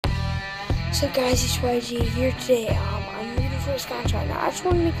So guys, it's YG here today. I'm leaving for Wisconsin right now. I just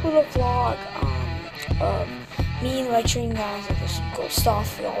want to make a little vlog of me lecturing guys. Like, there's some cool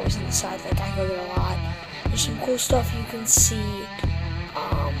stuff. They're always on the side. Like, I go there a lot. There's some cool stuff you can see.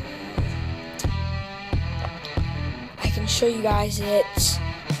 I can show you guys it.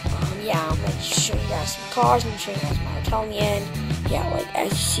 Yeah, I'm going to show you guys some cars. I'm going to show you guys my hotel in the end. Yeah, like,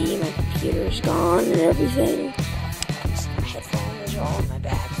 as you see, my computer's gone and everything. My headphones are all in my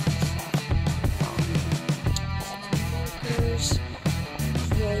bag. There's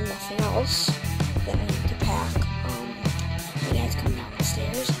really nothing else that I need to pack. My dad's coming down the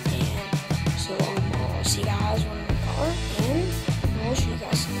stairs, and so I'll see you guys when I'm in the car, and I'll show you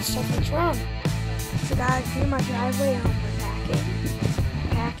guys some of the stuff that's around. So guys, here's my driveway. We're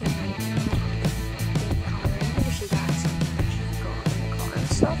packing right now. In the car, and I'll show you guys some pictures go in the car and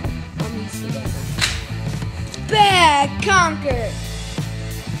stuff. Let me see that. Bad Conquer!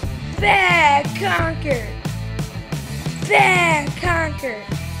 Bad Conquer! Bad Conquer!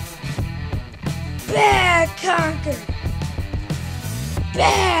 Bad Conquer!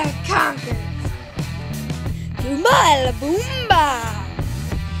 Bad Conquer! Boomba la boomba!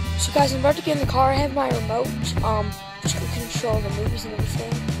 So guys, I'm about to get in the car. I have my remote. Just to control the movies and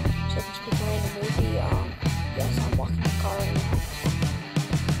everything. So I can just pick a random movie. Yes, I'm walking in the car right now.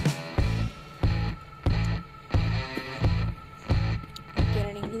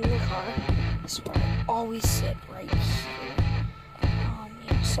 Getting in the car. This is where I always sit, right here.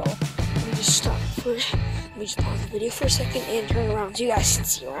 So let me just pause the video for a second and turn around so you guys can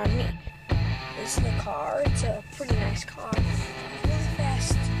see around me. This is the car. It's a pretty nice car. Really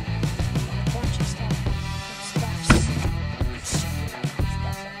fast. A bunch of stuff.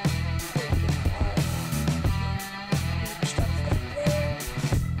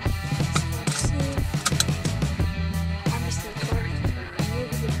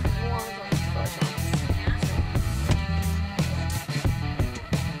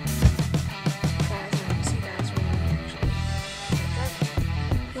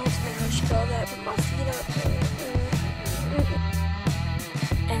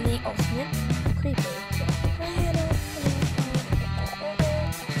 And the ultimate creeper. So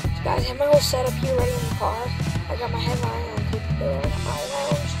guys, I have my whole setup here ready in the car. I got my headline on creeper. I got my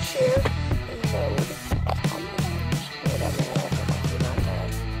lounge chair in mode. Whatever.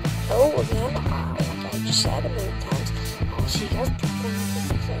 So again, like I just said a million times, I'll see you guys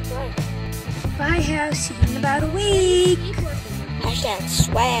right. Bye, house. See you in about a week. Hashtag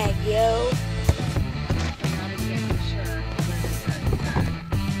swag, yo.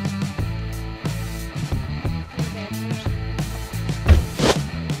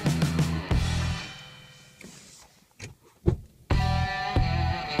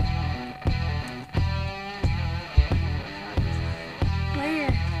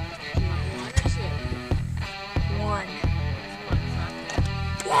 Where? One.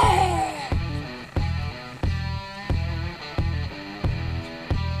 Yeah!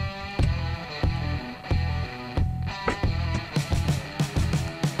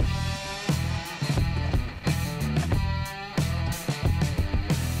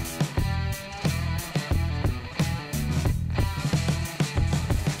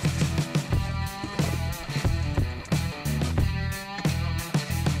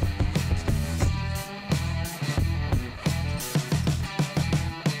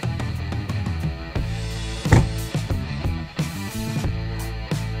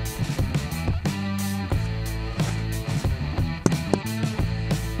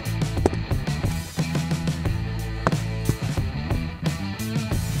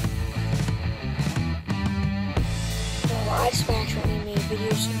 I just actually made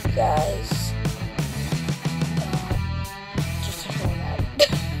videos with you guys just to show that.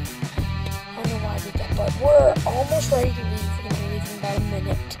 I don't know why I did that, but we're almost ready to leave. We're going to leave in about a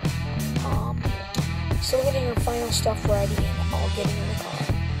minute. Still getting our final stuff ready and all getting in the car.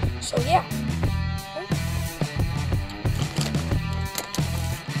 So yeah.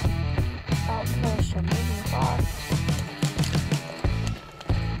 Out first, I'm in the car.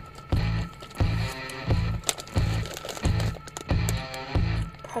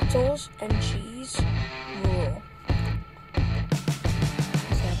 Pretzels and cheese rule.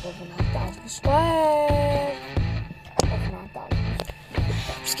 Example of 9,000 swag. Over 9,000.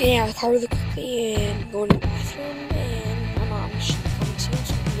 Just getting out of the car really quickly and going to the bathroom, and my mom's coming soon,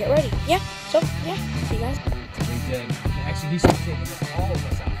 so we can get ready. Yeah, so yeah, see you guys. We did. Actually, he's taking all of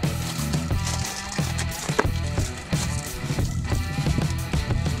us out.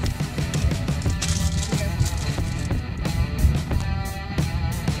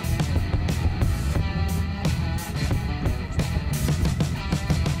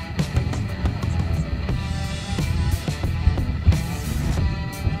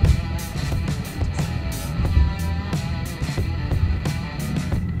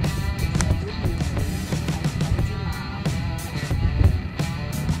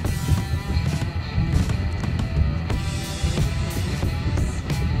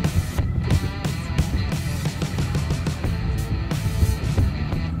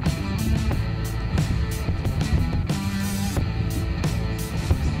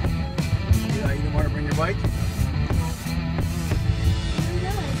 your bike?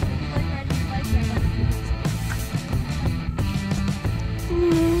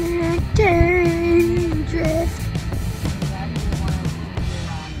 Drift.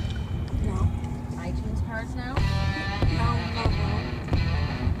 No. iTunes cards now? No. Not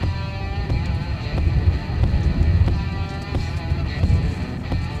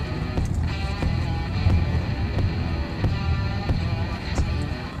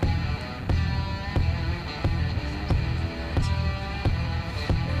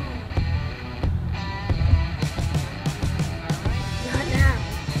now.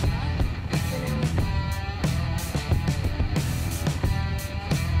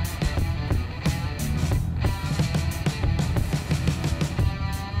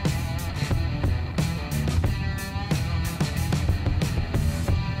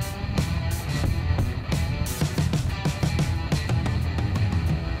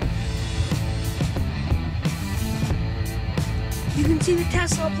 You can see the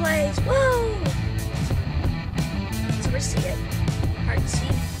Tesla plays. Whoa! It's hard to see it. Hard to see.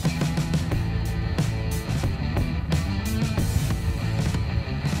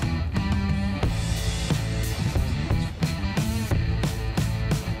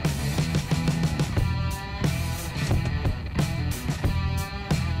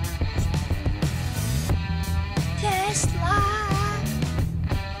 Tesla.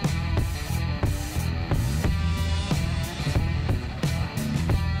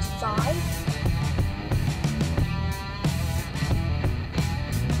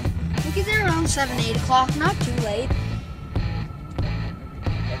 We get there around 7, 8 o'clock, not too late.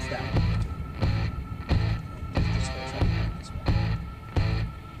 What's that?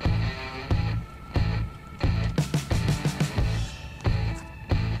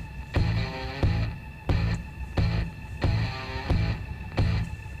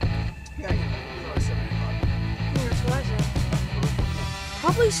 Yeah, That's what I said.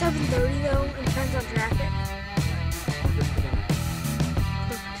 Probably 7:30 though, it depends on traffic.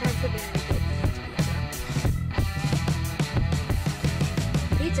 Time for dinner to get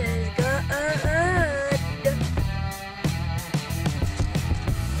pizza. Pizza is good.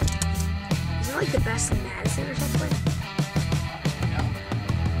 Is it like the best in Madison or something?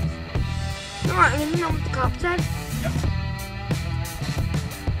 No, I mean, you know what the cop said? Yep.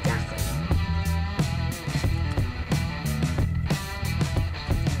 Exactly.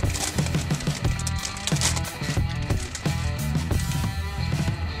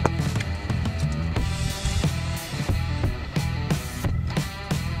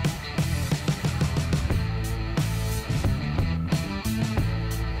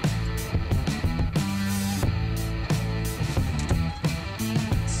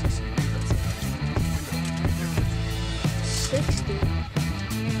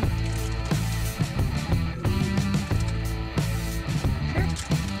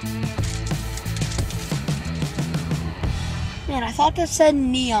 Man, I thought that said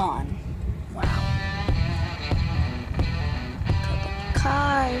neon. Wow. Couple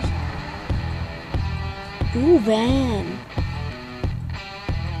cars. Ooh, van.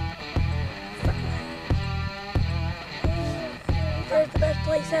 Where's the best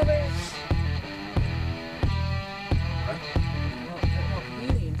place ever?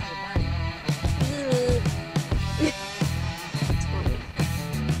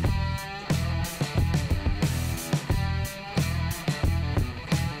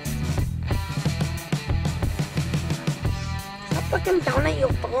 Stop looking down at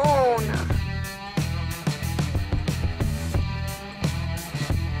your phone.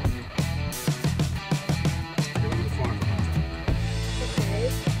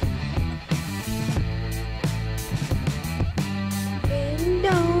 Okay. Green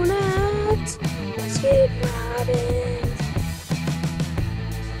donuts. Let's get Robin.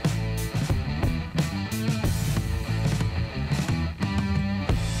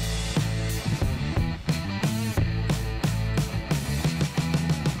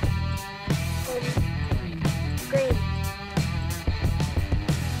 Green.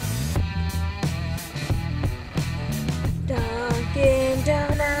 Dunkin'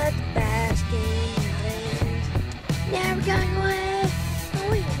 Donuts, Baskin Robbins. Never going away. Oh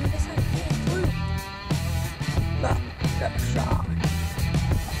wait, I guess I can't blue. Look, got a shot.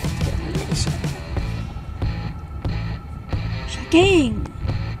 Let's get Madison. Checking.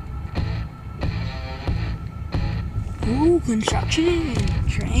 Ooh, construction.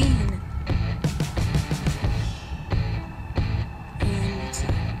 Train. And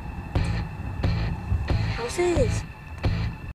houses.